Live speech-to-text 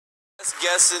Best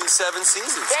guess in 7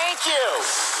 seasons. Thank you.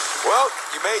 Well,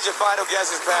 you made your final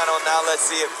guesses, panel. Now let's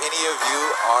see if any of you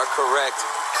are correct.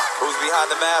 Who's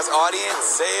behind the mask? Audience,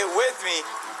 say it with me.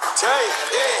 Take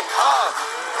it off.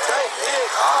 Take it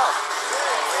off.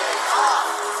 Take it off.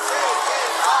 Take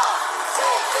it off.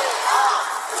 Take it off.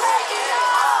 Take it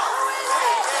off.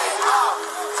 Take it off.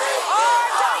 Take it off.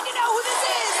 I'm trying to know who this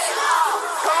is.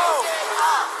 Come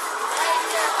on. Take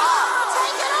it off.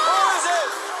 Who is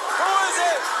it? Who is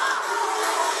it?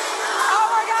 Oh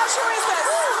my gosh, who is this?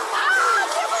 I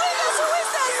can't believe this. Who is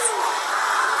this?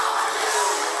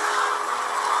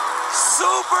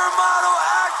 Supermodel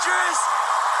actress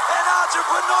and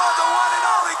entrepreneur, the one and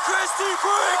only Christie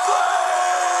Brinkley.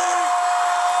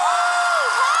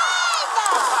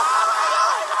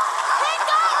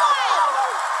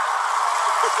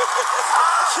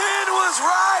 Ken was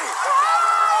right.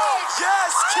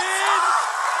 Yes, Ken.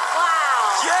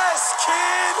 Wow. Yes,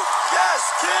 Ken. Yes,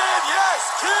 Ken. Yes,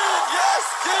 Ken. Yes,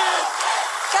 Ken.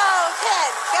 Go,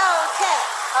 Ken. Go, Ken.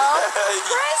 Oh,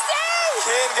 Christie!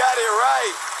 Ken got it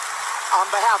right. On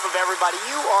behalf of everybody,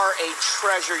 you are a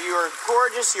treasure. You are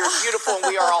gorgeous. You're beautiful, and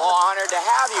we are all honored to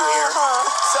have you here.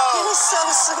 You're so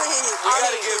sweet.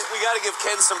 We gotta give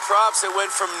Ken some props. It went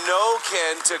from no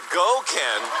Ken to go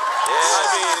Ken. Yeah, I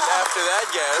mean, after that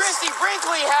guess. Christie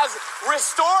Brinkley has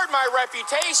restored my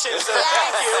reputation, so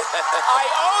thank you. I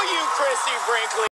owe you, Christie Brinkley.